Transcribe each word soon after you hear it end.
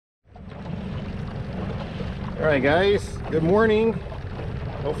All right, guys, good morning.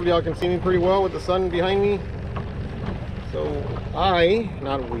 Hopefully y'all can see me pretty well with the sun behind me. So I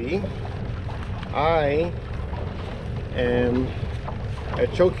am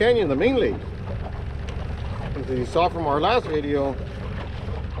at Choke Canyon, the main lake. As you saw from our last video,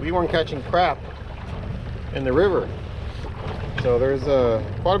 we weren't catching crap in the river. So there's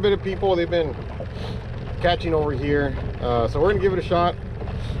quite a bit of people they've been catching over here. So we're gonna give it a shot.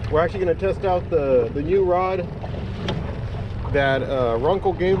 We're actually gonna test out the new rod that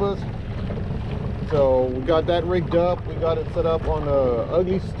RUNCL gave us. So we got that rigged up. We got it set up on the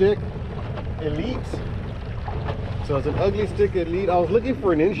Ugly Stick Elite. So it's an Ugly Stick Elite. I was looking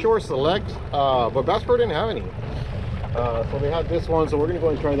for an inshore select, but Bass Pro didn't have any. So they had this one, so we're gonna go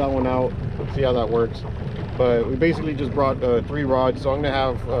and try that one out, see how that works. But we basically just brought 3 rods. So I'm gonna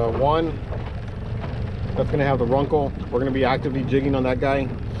have one that's gonna have the RUNCL. We're gonna be actively jigging on that guy.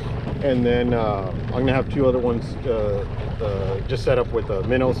 And then I'm gonna have 2 other ones just set up with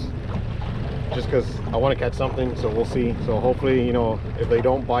minnows, just because I want to catch something. So we'll see. So hopefully, you know, if they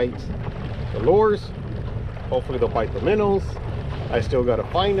don't bite the lures, hopefully they'll bite the minnows. I still gotta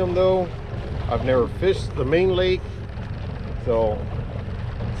find them though. I've never fished the main lake, so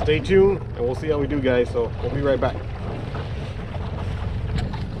stay tuned and we'll see how we do, guys. So we'll be right back.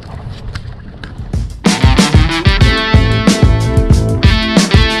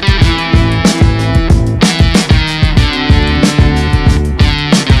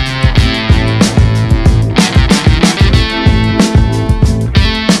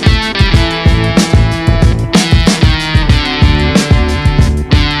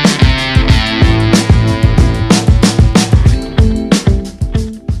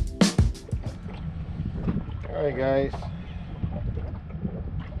 Alright, guys,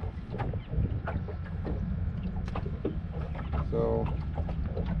 so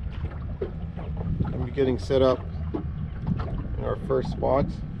I'm getting set up in our first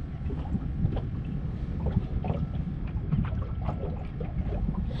spots.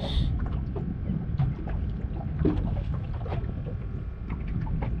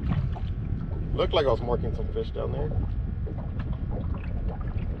 Looked like I was marking some fish down there.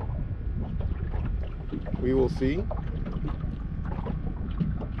 We will see.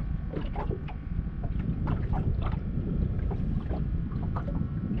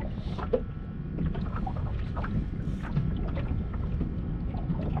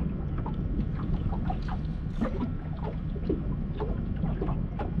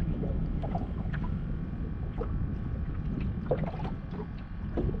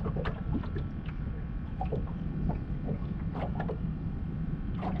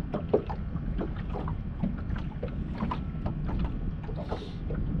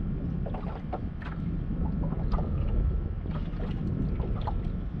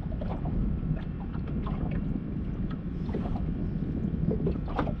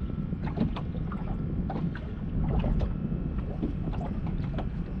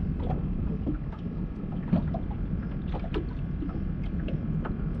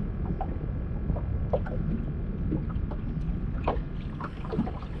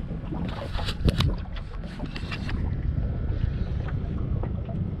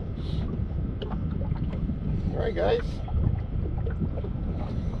 Alright, guys,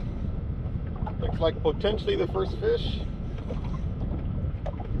 looks like potentially the first fish.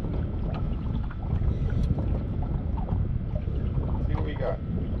 Let's see what we got.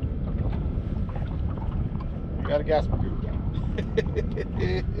 We got a gas magoon.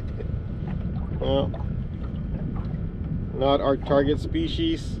 Well, not our target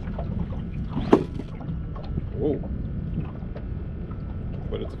species. Whoa,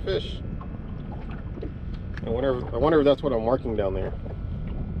 but it's a fish. I wonder if that's what I'm marking down there.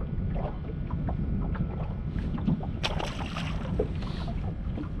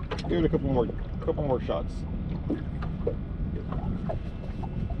 Give it a couple more shots.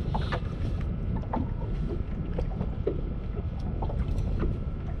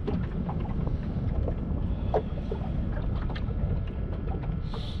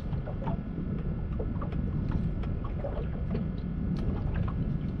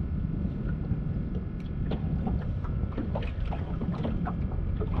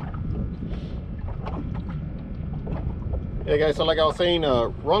 Yeah, guys, so like I was saying,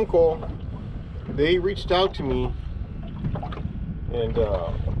 RUNCL, they reached out to me and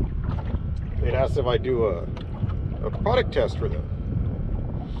they'd asked if I do a product test for them.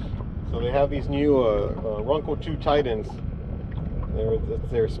 So they have these new RUNCL II Titans.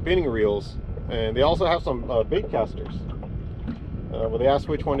 They're spinning reels, and they also have some bait casters. But they asked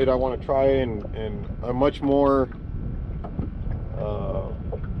which one did I want to try, and I'm much more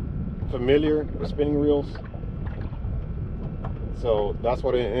familiar with spinning reels. So that's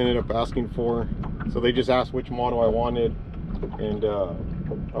what I ended up asking for. So they just asked which model I wanted, and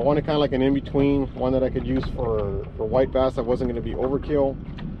I wanted kind of like an in-between, one that I could use for white bass that wasn't going to be overkill,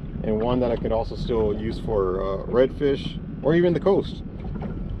 and one that I could also still use for redfish or even the coast,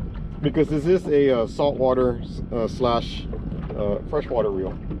 because this is a saltwater slash freshwater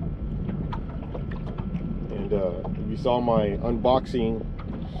reel. And if you saw my unboxing,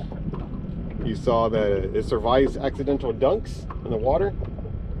 you saw that it survives accidental dunks in the water.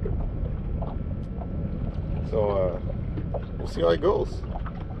 So we'll see how it goes.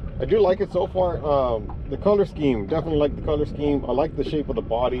 I do like it so far. The color scheme, definitely like the color scheme. I like the shape of the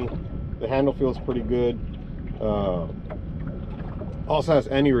body. The handle feels pretty good. Also has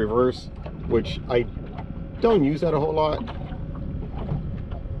anti-reverse, which I don't use that a whole lot,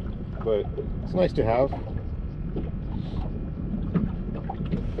 but it's nice to have.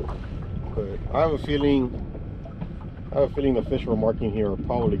 But I have a feeling the fish we're marking here are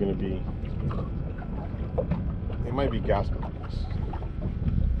probably going to be, they might be gas burgers.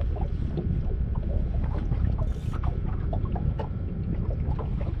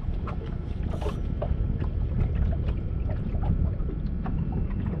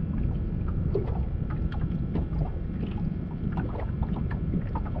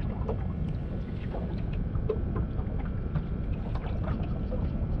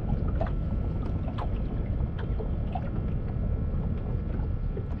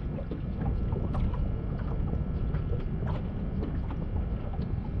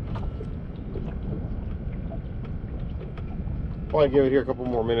 Probably give it here a couple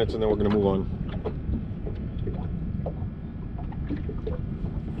more minutes and then we're going to move on.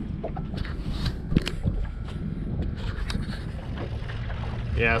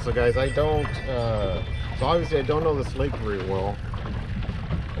 Yeah, so guys, I don't, so obviously I don't know this lake very well.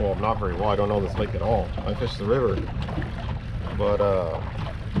 Well, not very well. I don't know this lake at all. I fish the river. But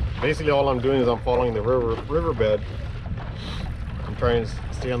basically all I'm doing is I'm following the riverbed. I'm trying to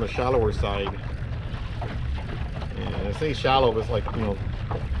stay on the shallower side. And I say shallow, but it's like,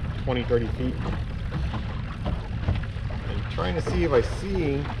 20-30 feet. And trying to see if I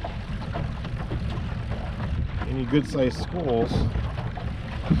see any good sized schools.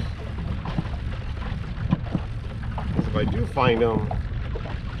 Because if I do find them,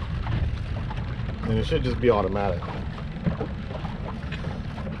 then it should just be automatic.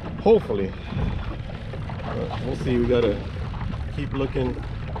 Hopefully. But we'll see. We gotta keep looking.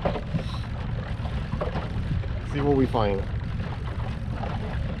 See what we find.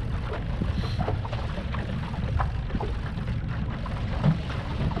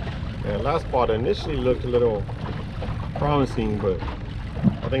 Yeah, last spot initially looked a little promising, but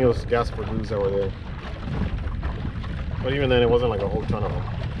I think it was Gasper goose that were there. But even then, it wasn't like a whole ton of them.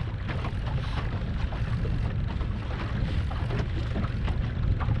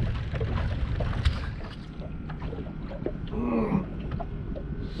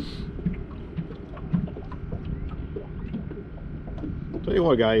 Tell you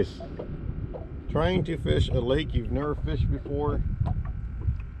what, guys, trying to fish a lake you've never fished before,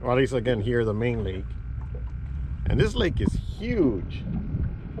 or at least again here, the main lake, and this lake is huge.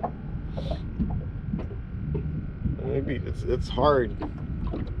 Maybe it's hard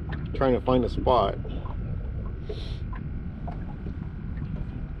trying to find a spot.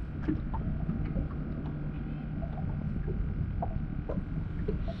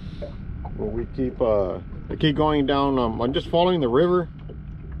 Well, we keep I keep going down. I'm just following the river,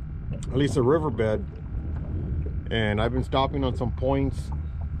 at least the riverbed, and I've been stopping on some points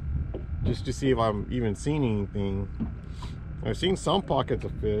just to see if I'm even seeing anything. I've seen some pockets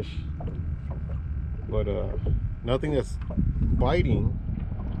of fish, but nothing that's biting.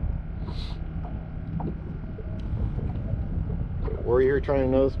 We're here trying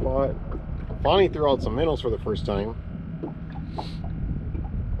another spot. Finally threw out some minnows for the first time,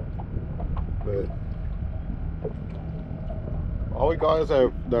 but all we got is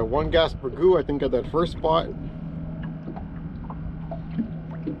that one Gasper goo, I think, at that first spot,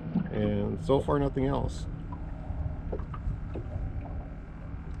 and so far nothing else.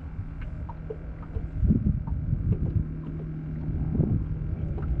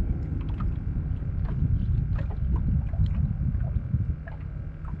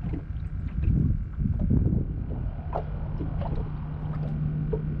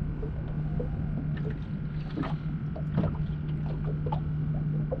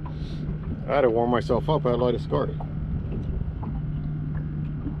 I had to warm myself up. I had to light a scarf.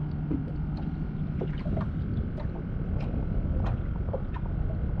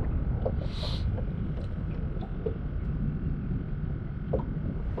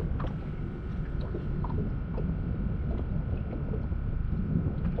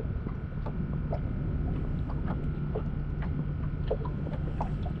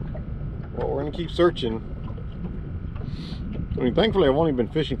 gonna keep searching. I mean, thankfully I've only been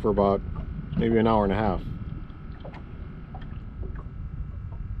fishing for about maybe an hour and a half.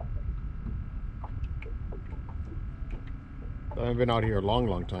 I haven't been out here a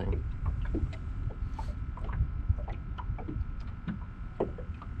long time.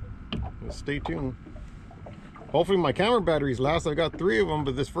 Just stay tuned. Hopefully my camera batteries last. I got 3 of them,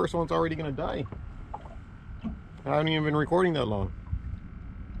 but this first one's already gonna die. I haven't even been recording that long.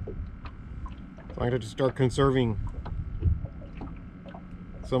 So I'm gonna just start conserving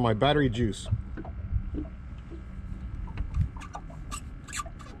some of my battery juice.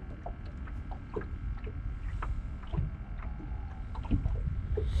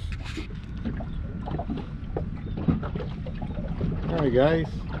 Alright guys,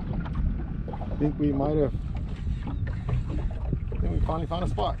 I think we finally found a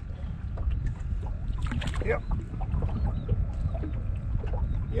spot. Yep.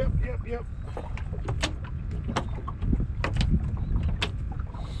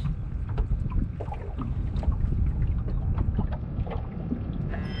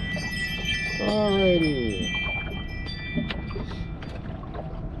 Alrighty.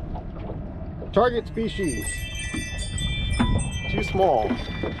 Target species. Too small.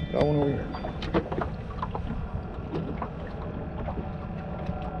 Got one over here.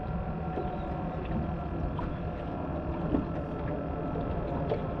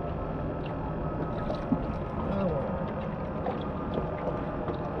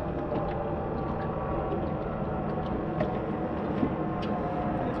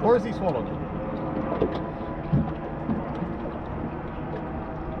 Or is he swallowed?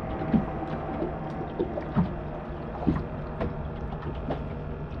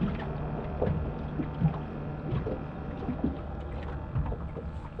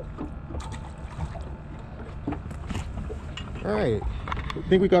 All right, I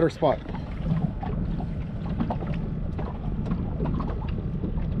think we got our spot.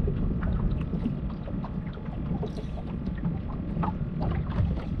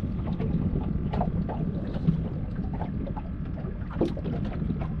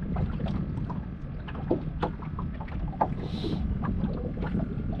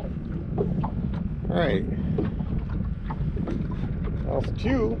 All right, that's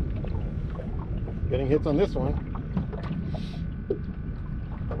 2. Getting hits on this one.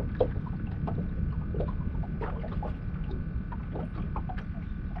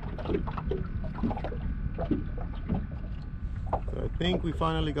 So I think we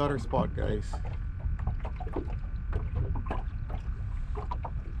finally got our spot, guys.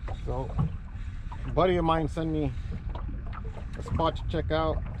 So a buddy of mine sent me a spot to check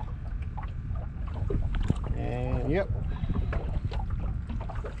out, and yep,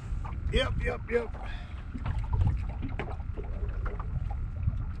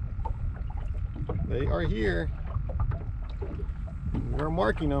 they are here. We're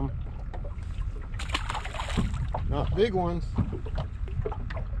marking them. Not big ones.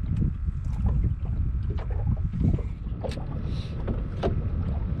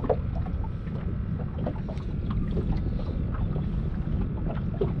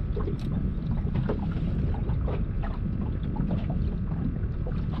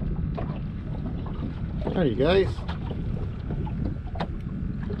 There you guys.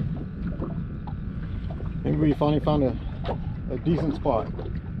 Maybe we finally found a decent spot.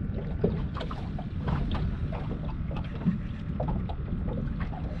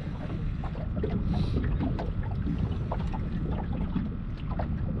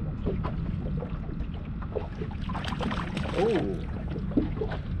 Oh,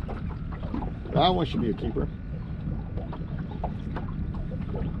 that one should be a keeper.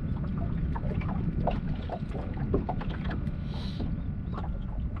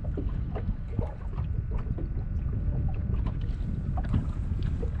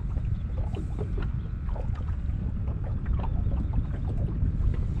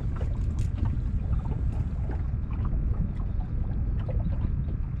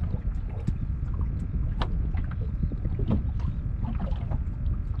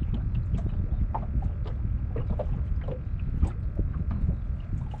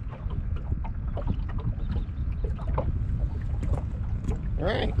 All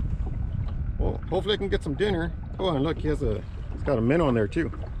right. Well, hopefully I can get some dinner. Oh, and look, he's got a minnow on there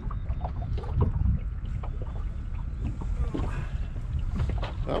too.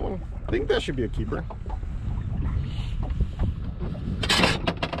 That one, I think that should be a keeper.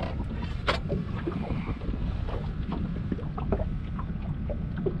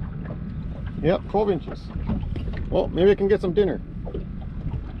 Yep, 12 inches. Well, maybe I can get some dinner.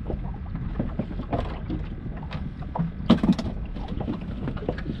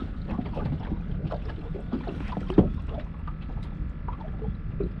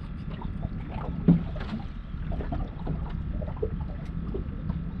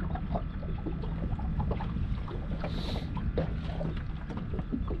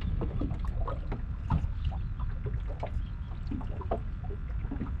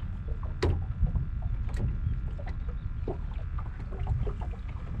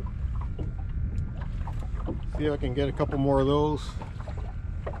 See if I can get a couple more of those.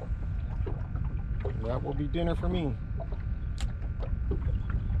 That will be dinner for me.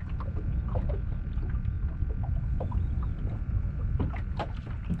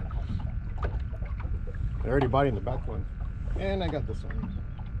 They're already biting the back one. And I got this one.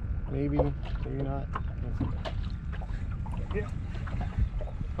 Maybe, maybe not. Yeah.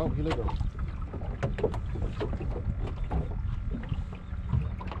 Oh, he let go.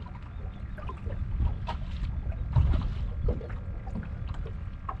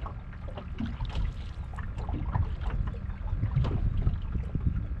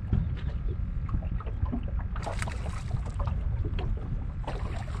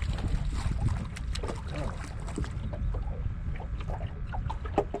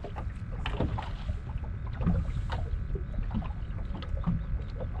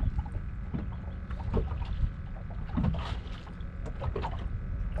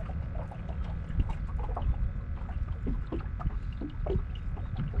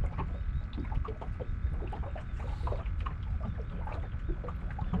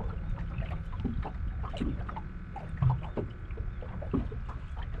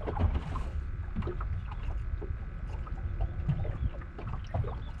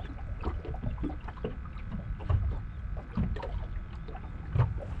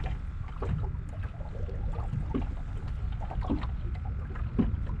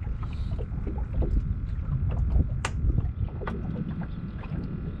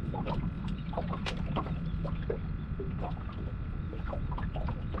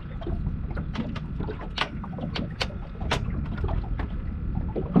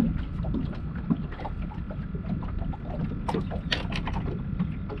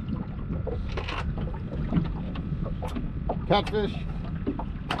 Catfish.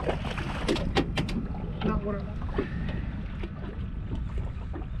 Not what I want.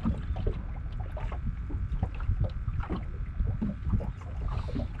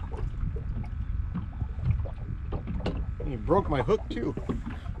 He broke my hook too.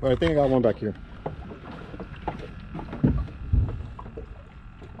 But I think I got one back here.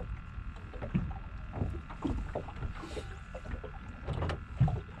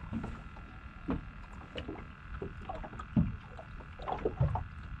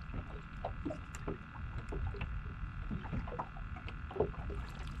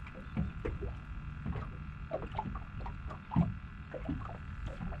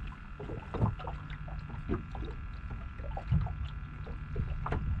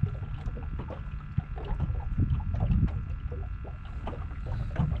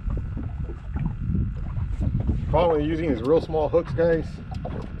 Problem with using these real small hooks, guys,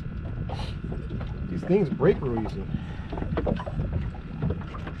 these things break real easy.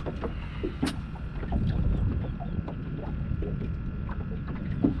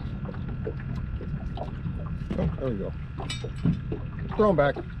 Oh, there we go. Throw them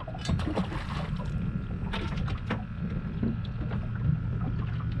back.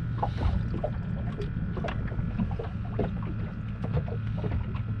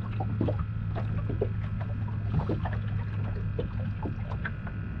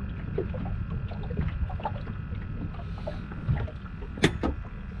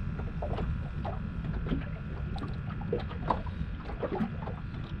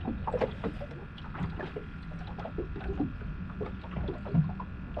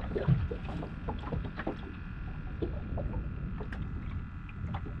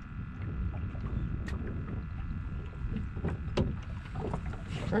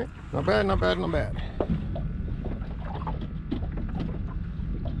 All right, not bad, not bad, not bad.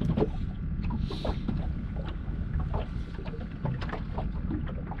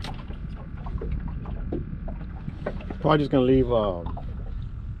 Probably just gonna leave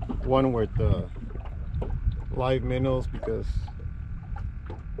one with live minnows, because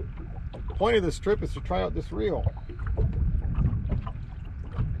the point of this trip is to try out this reel.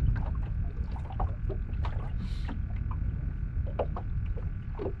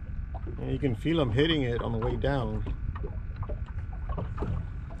 And you can feel them hitting it on the way down.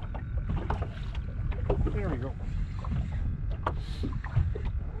 There we go.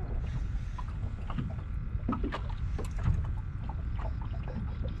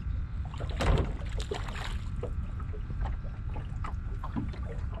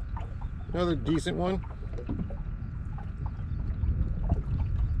 Another decent one.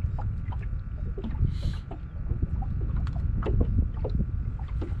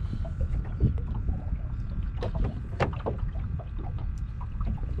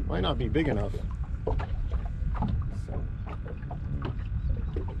 Might not be big enough.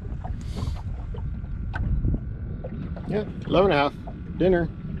 Yeah, 11 and a half. Dinner.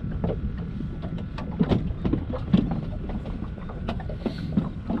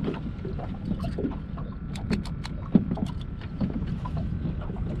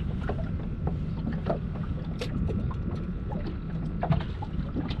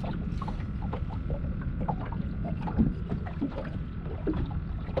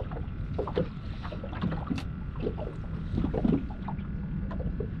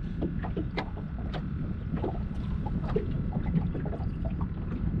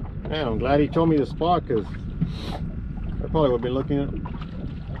 Man, I'm glad he told me the spot, because I probably would have been looking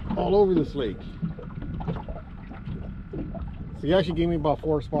all over this lake. So he actually gave me about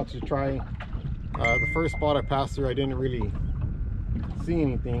 4 spots to try. The first spot I passed through, I didn't really see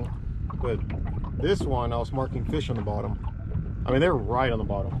anything, but this one I was marking fish on the bottom. I mean, they're right on the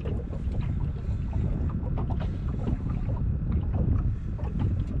bottom.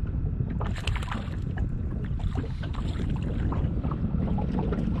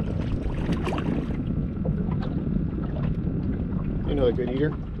 Another good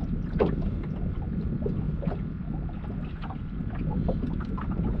eater. This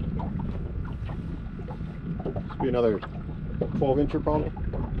will be another 12-incher probably.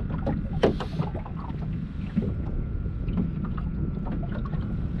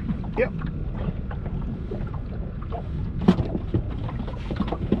 Yep.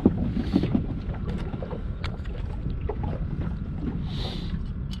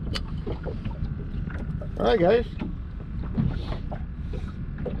 All right, guys.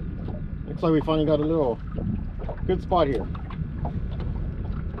 Looks like we finally got a little good spot here.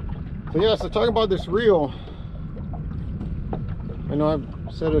 So yeah, so talking about this reel, I know I've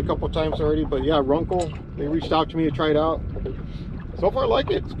said it a couple times already, but yeah, RUNCL, they reached out to me to try it out. So far I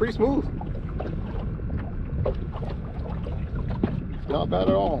like it. It's pretty smooth. It's not bad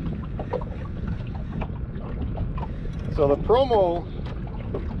at all. So the promo,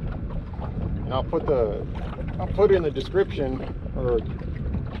 and I'll put it in the description or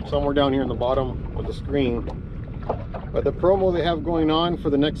somewhere down here in the bottom of the screen. But the promo they have going on for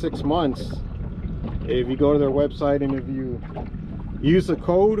the next 6 months, if you go to their website and if you use the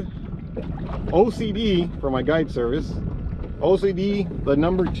code OCD for my guide service, OCD, the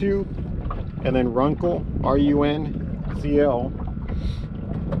number 2, and then RUNCL, RUNCL,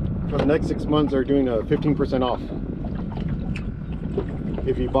 for the next 6 months they're doing a 15% off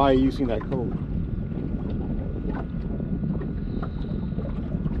if you buy using that code.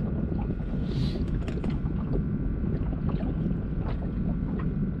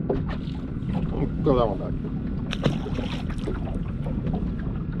 Throw that one back.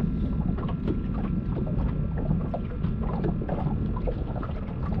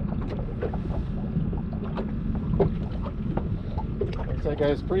 Looks like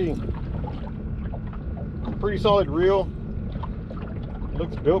guys, pretty solid reel.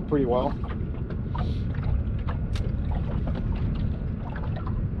 Looks built pretty well.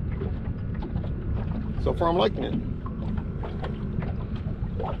 So far I'm liking it.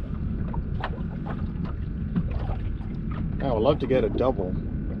 I would love to get a double.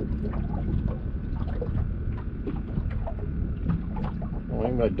 Well,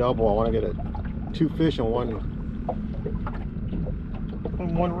 even a double, I want to get 2 fish on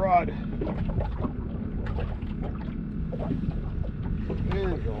one rod. There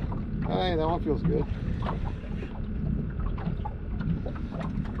we go. Hey, that one feels good.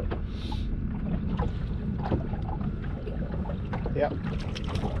 Yep.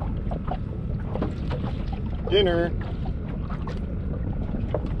 Dinner.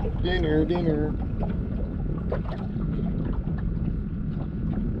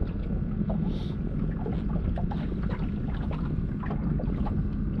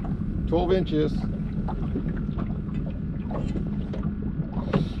 12 inches.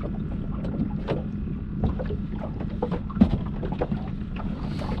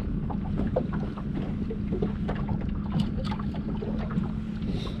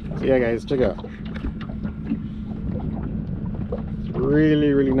 So yeah, guys, check it out. It's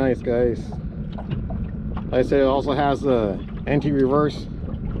really nice, guys. Like I said, it also has the anti-reverse.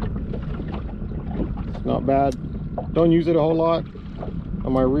 It's not bad. Don't use it a whole lot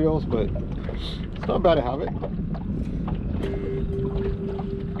on my reels, but it's not bad to have it.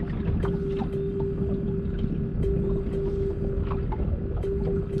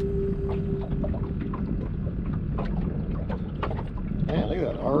 Man, look at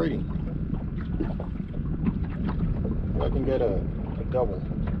that already. I can get a double.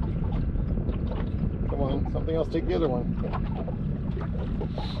 Come on, something else, take the other one.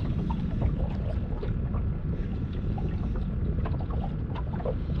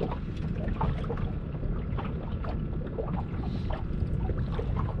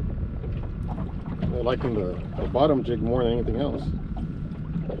 They're liking the bottom jig more than anything else.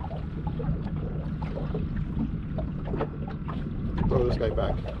 Throw this guy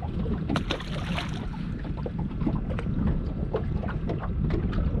back.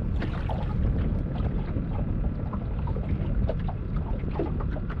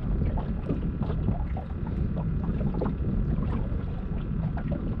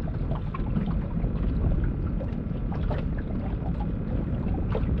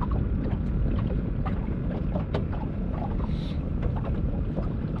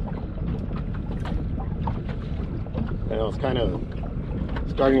 was kind of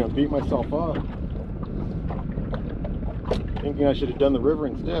starting to beat myself up, thinking I should have done the river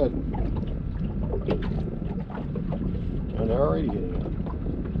instead. And they're already hitting it.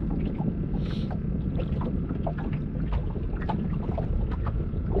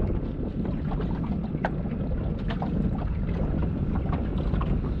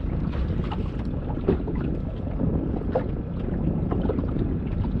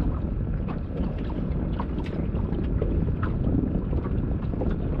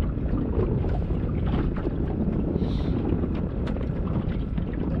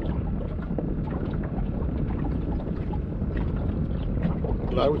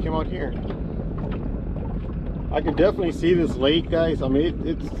 Glad we came out here. I can definitely see this lake, guys. I mean,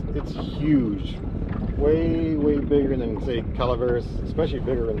 it's huge, way bigger than, say, Calaveras, especially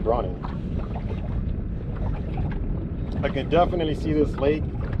bigger than Browning. I can definitely see this lake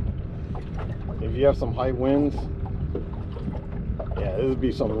if you have some high winds. Yeah, this would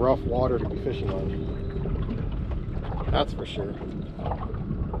be some rough water to be fishing on. That's for sure.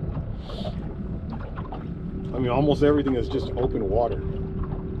 I mean, almost everything is just open water.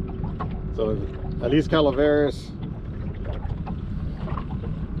 So at least Calaveras,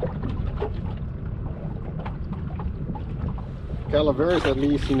 at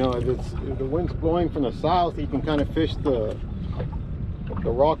least, you know, if the wind's blowing from the south, you can kind of fish the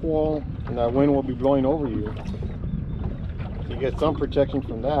rock wall, and that wind will be blowing over you. So you get some protection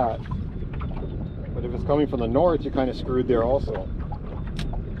from that. But if it's coming from the north, you're kind of screwed there also.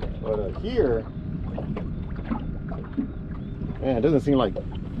 But here, man, it doesn't seem like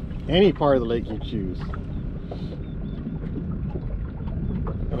any part of the lake you choose.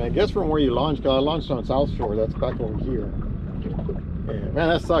 I mean, I guess from where you launched, I launched on South Shore, that's back over here. Yeah, man,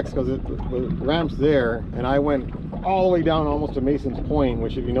 that sucks because the ramp's there, and I went all the way down almost to Mason's Point,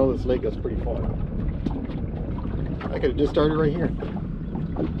 which, if you know this lake, that's pretty far. I could have just started right here.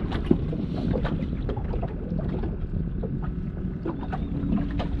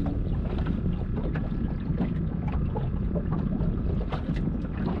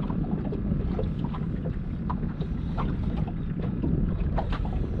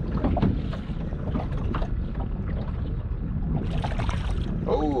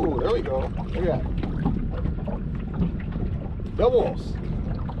 Oh, there we go. Look at that. Doubles.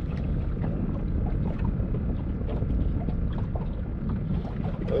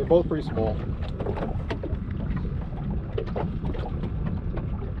 They're both pretty small.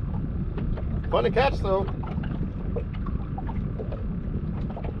 Fun to catch though.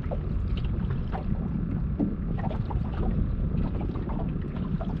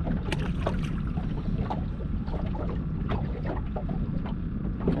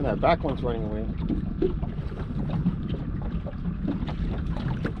 And that back one's running away.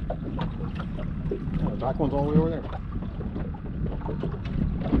 Yeah, the back one's all the way over there.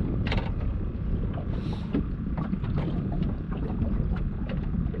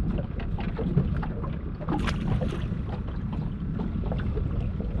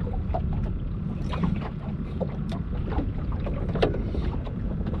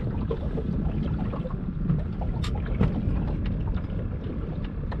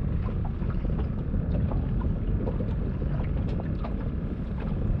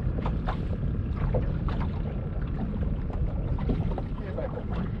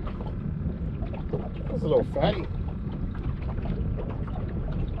 That's a little fatty.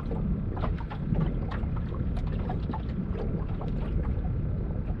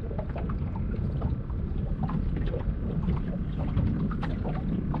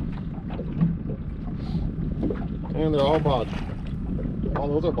 And they're all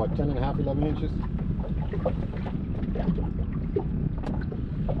those are about 10 and a half, 11 inches.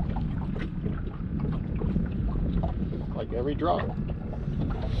 Like every drop.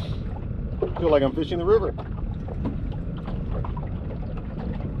 I feel like I'm fishing the river.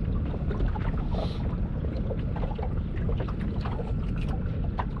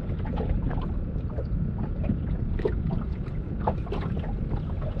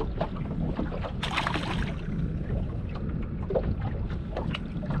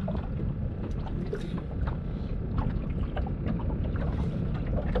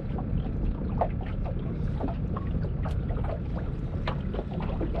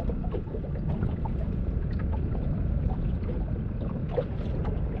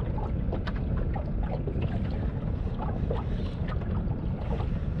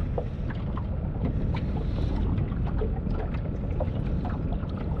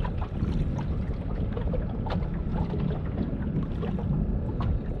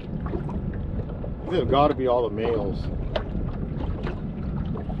 These have got to be all the males.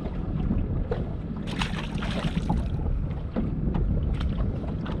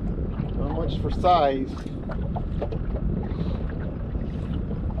 much for size,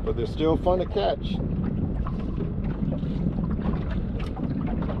 but they're still fun to catch.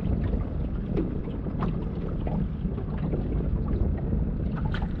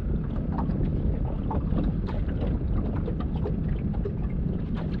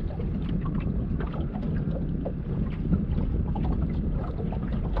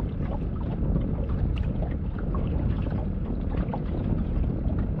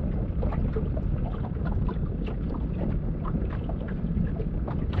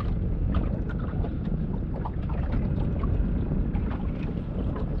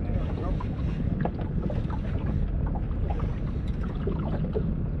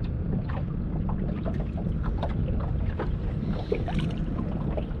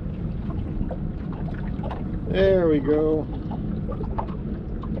 There we go.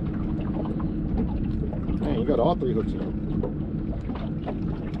 Man, you got all three hooks in.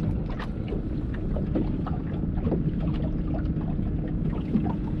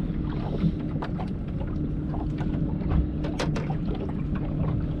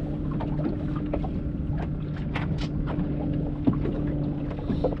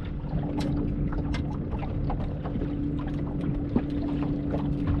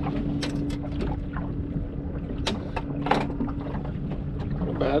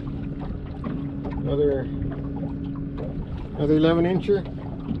 Bad. Another 11 incher.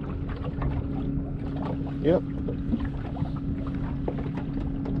 Yep.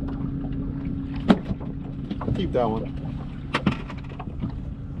 Keep that one.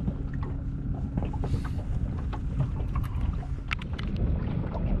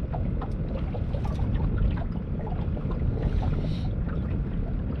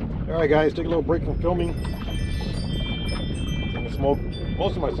 All right, guys, take a little break from filming. I'm gonna smoke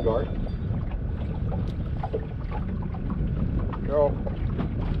most of my cigar. Go.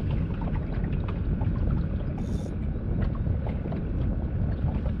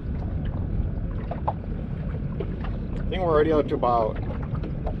 I think we're already up to about, I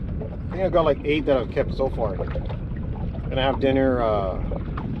think I've got like 8 that I've kept so far. Gonna have dinner, I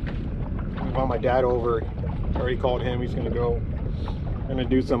got my dad over. I already called him, he's gonna go. Gonna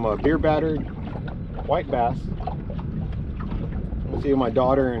do some beer battered white bass. See my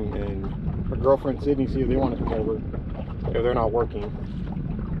daughter and her girlfriend Sydney, see if they want to come over if they're not working,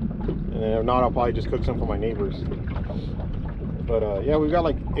 and then if not, I'll probably just cook some for my neighbors. But yeah, we've got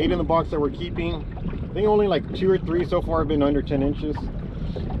like 8 in the box that we're keeping. I think only like 2 or 3 so far have been under 10 inches.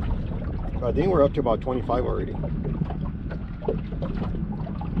 I think we're up to about 25 already.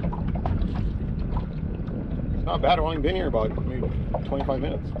 It's not bad. I've only been here about maybe 25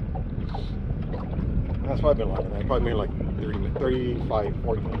 minutes. That's probably been longer than that. Probably been like 35,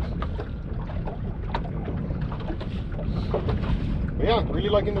 40 minutes. But yeah, really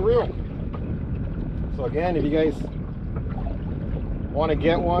liking the reel. So again, if you guys want to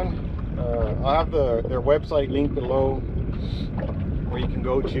get one, I'll have their website linked below where you can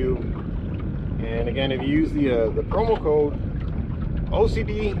go to. And again, if you use the promo code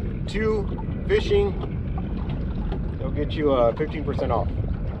OCD2 Fishing, it'll get you 15% off.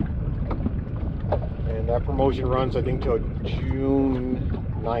 And that promotion runs, I think, till June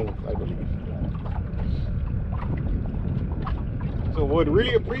 9th, I believe. So would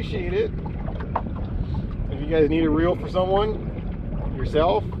really appreciate it if you guys need a reel for someone,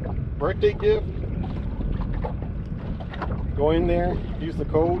 yourself, birthday gift. Go in there, use the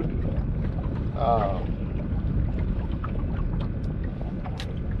code.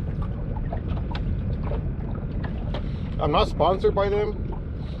 I'm not sponsored by them.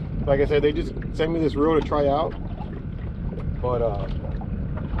 Like I said, they just sent me this reel to try out. But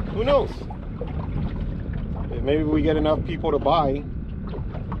who knows? If maybe we get enough people to buy,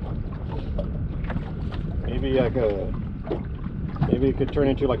 maybe like maybe it could turn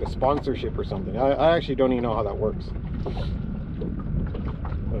into like a sponsorship or something. I actually don't even know how that works.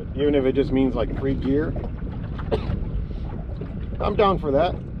 But even if it just means like free gear, I'm down for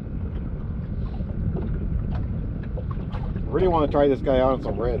that. Really want to try this guy out on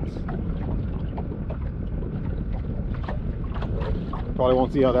some reds. Probably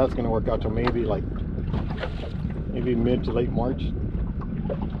won't see how that's going to work out till maybe mid to late March.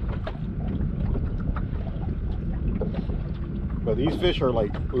 But these fish are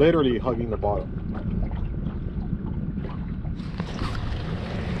like literally hugging the bottom.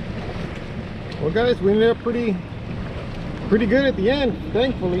 Well, guys, we ended up pretty good at the end,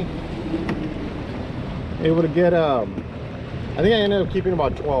 thankfully. Able to get I think I ended up keeping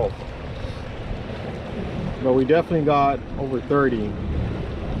about 12, but we definitely got over 30.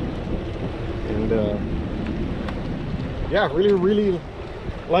 And yeah, really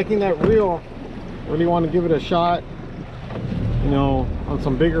liking that reel. Really want to give it a shot, you know, on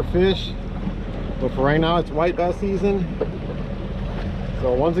some bigger fish. But for right now, it's white bass season.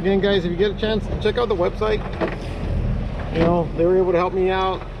 So once again, guys, if you get a chance, check out the website. You know, they were able to help me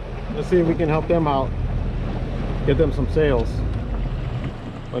out. Let's see if we can help them out, get them some sales.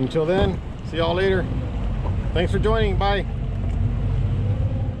 But until then, see y'all later. Thanks for joining. Bye.